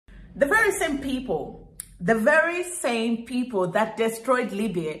the very same people that destroyed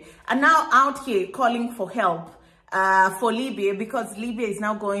Libya are now out here calling for help for Libya, because Libya is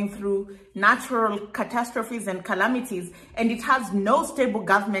now going through natural catastrophes and calamities, and it has no stable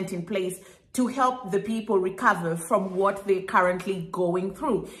government in place to help the people recover from what they're currently going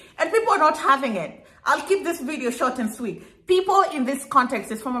through. And people are not having it. I'll keep this video short and sweet. People in this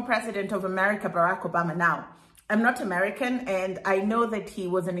context is former President of America, Barack Obama. Now, I'm not American, and I know that he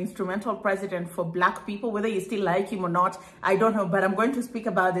was an instrumental president for Black people. Whether you still like him or not, I don't know, but I'm going to speak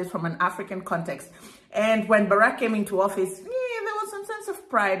about this from an African context. And when Barack came into office, there was some sense of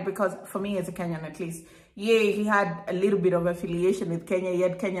pride, because for me as a Kenyan at least, he had a little bit of affiliation with Kenya, he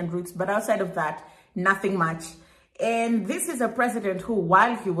had Kenyan roots, but outside of that, nothing much. And this is a president who,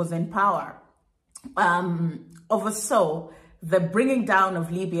 while he was in power, oversaw the bringing down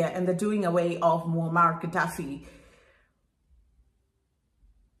of Libya and the doing away of Muammar Gaddafi.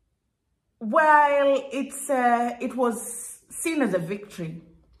 While it was seen as a victory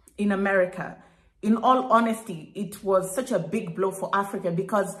in America, in all honesty, it was such a big blow for Africa,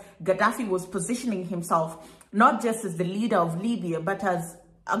 because Gaddafi was positioning himself not just as the leader of Libya, but as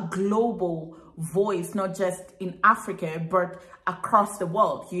a global voice, not just in Africa, but across the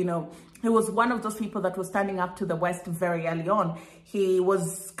world. You know, he was one of those people that was standing up to the West very early on. He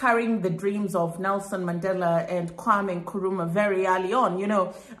was carrying the dreams of Nelson Mandela and Kwame Nkrumah very early on. You know,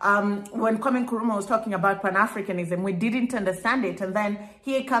 when Kwame Nkrumah was talking about Pan-Africanism, we didn't understand it. And then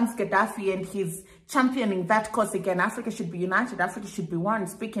here comes Gaddafi, and he's championing that cause again. Africa should be united. Africa should be one,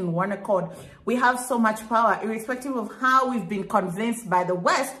 speak in one accord. We have so much power, irrespective of how we've been convinced by the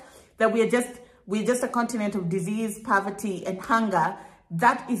West that we're just a continent of disease, poverty, and hunger.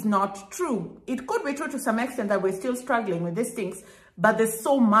 That is not true. It could be true to some extent that we're still struggling with these things, but there's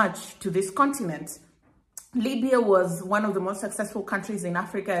so much to this continent. Libya was one of the most successful countries in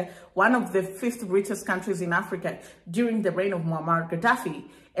Africa, one of the 5th richest countries in Africa during the reign of Muammar Gaddafi.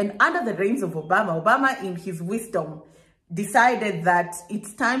 And under the reigns of Obama, in his wisdom, decided that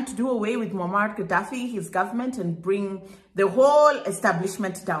it's time to do away with Muammar Gaddafi, his government, and bring the whole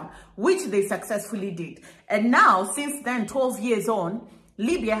establishment down, which they successfully did. And now, since then, 12 years on,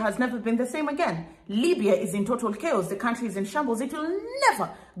 Libya has never been the same again. Libya is in total chaos. The country is in shambles. It will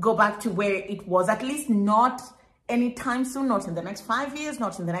never go back to where it was, at least not anytime soon, not in the next 5 years,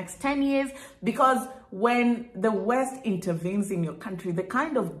 not in the next 10 years, because when the West intervenes in your country, the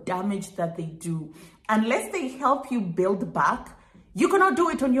kind of damage that they do, unless they help you build back, you cannot do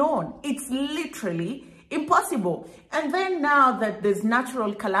it on your own. It's literally impossible. And then now that there's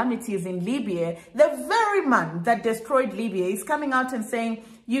natural calamities in Libya, the very man that destroyed Libya is coming out and saying,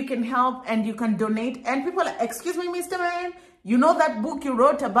 you can help and you can donate. And people are, excuse me, Mr. Man, you know that book you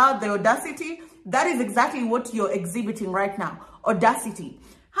wrote about the audacity? That is exactly what you're exhibiting right now, audacity.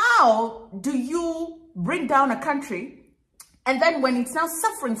 How do you bring down a country, and then when it's now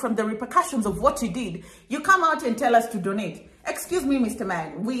suffering from the repercussions of what you did, you come out and tell us to donate? Excuse me, Mr.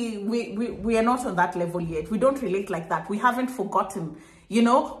 Man, we are not on that level yet. We don't relate like that. We haven't forgotten, you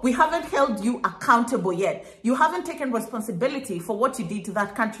know, we haven't held you accountable yet. You haven't taken responsibility for what you did to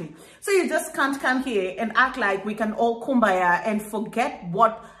that country. So you just can't come here and act like we can all kumbaya and forget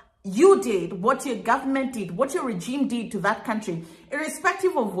what you did, what your government did, what your regime did to that country,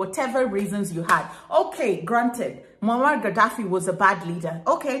 irrespective of whatever reasons you had. Okay, granted, Muammar Gaddafi was a bad leader.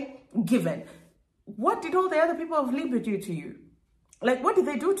 Okay, given. What did all the other people of Libya do to you? Like, what did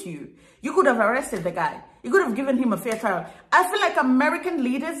they do to you? You could have arrested the guy. You could have given him a fair trial. I feel like American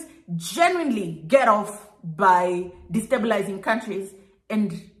leaders genuinely get off by destabilizing countries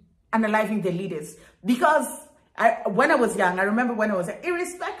and unaliving their leaders. Because when I was young, I remember when I was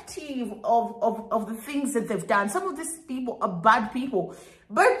irrespective of the things that they've done, some of these people are bad people,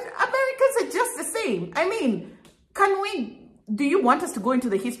 but Americans are just the same. I mean, do you want us to go into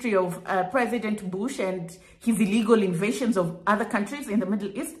the history of President Bush and his illegal invasions of other countries in the Middle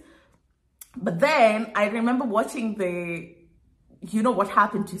East? But then I remember watching what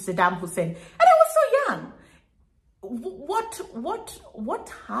happened to Saddam Hussein, and I was so young.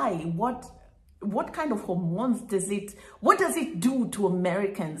 What kind of hormones what does it do to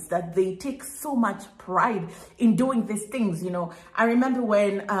Americans that they take so much pride in doing these things? You know, I remember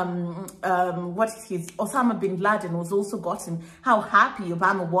when Osama bin Laden was also gotten, how happy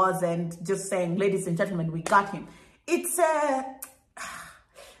Obama was and just saying, ladies and gentlemen, we got him. It's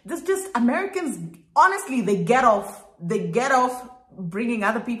there's just Americans, honestly, they get off bringing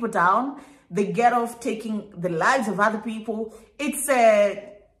other people down. They get off taking the lives of other people. It's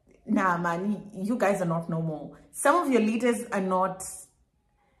nah, man, you guys are not normal. Some of your leaders are not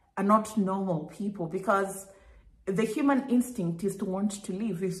normal people, because the human instinct is to want to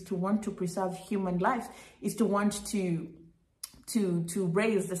live, is to want to preserve human life, is to want to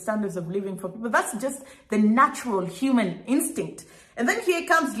raise the standards of living for people. That's just the natural human instinct. And then here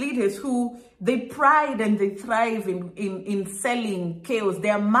comes leaders who they pride and they thrive in selling chaos. They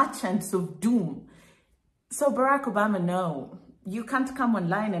are merchants of doom. So Barack Obama, no, you can't come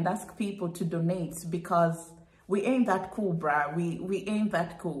online and ask people to donate, because we ain't that cool, bruh. We ain't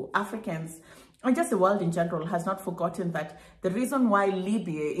that cool. Africans, and just the world in general, has not forgotten that the reason why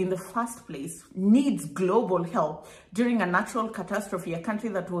Libya in the first place needs global help during a natural catastrophe, a country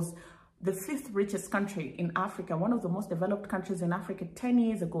that was the 5th richest country in Africa, one of the most developed countries in Africa 10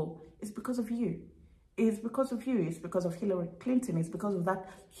 years ago, is because of you. It's because of you. It's because of Hillary Clinton. It's because of that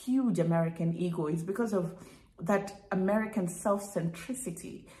huge American ego. It's because of that American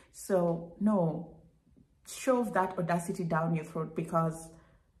self-centricity. So no, shove that audacity down your throat, because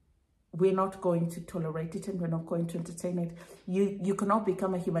we're not going to tolerate it and we're not going to entertain it. You cannot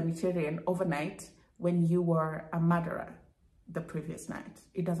become a humanitarian overnight when you were a murderer the previous night.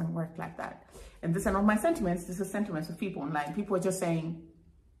 It doesn't work like that. And these are not my sentiments. This is sentiments of people online. People are just saying,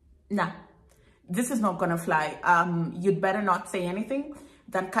 nah, this is not gonna fly. You'd better not say anything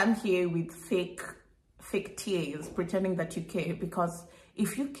than come here with fake tears, pretending that you care. Because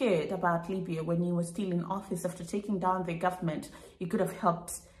if you cared about Libya when you were still in office after taking down the government, you could have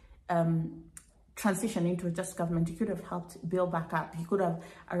helped transition into a just government. You could have helped build back up. You could have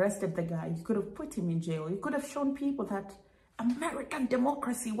arrested the guy. You could have put him in jail. You could have shown people that American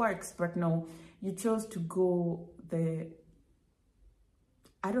democracy works. But no, you chose to go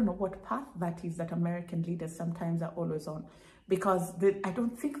I don't know what path that is that American leaders sometimes are always on, because I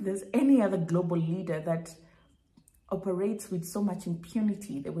don't think there's any other global leader that operates with so much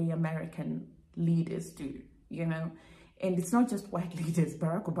impunity the way American leaders do, you know. And it's not just white leaders.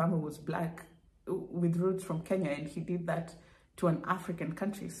 Barack Obama was black with roots from Kenya, and he did that to an African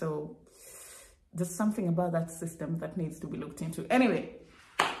country. So there's something about that system that needs to be looked into. Anyway,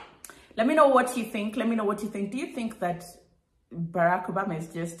 let me know what you think. Let me know what you think. Do you think that Barack Obama is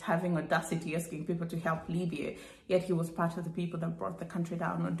just having audacity asking people to help Libya, yet he was part of the people that brought the country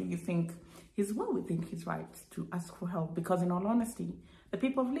down? Or do you think he's well within his rights to ask for help? Because in all honesty, the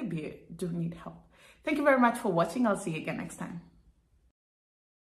people of Libya do need help. Thank you very much for watching. I'll see you again next time.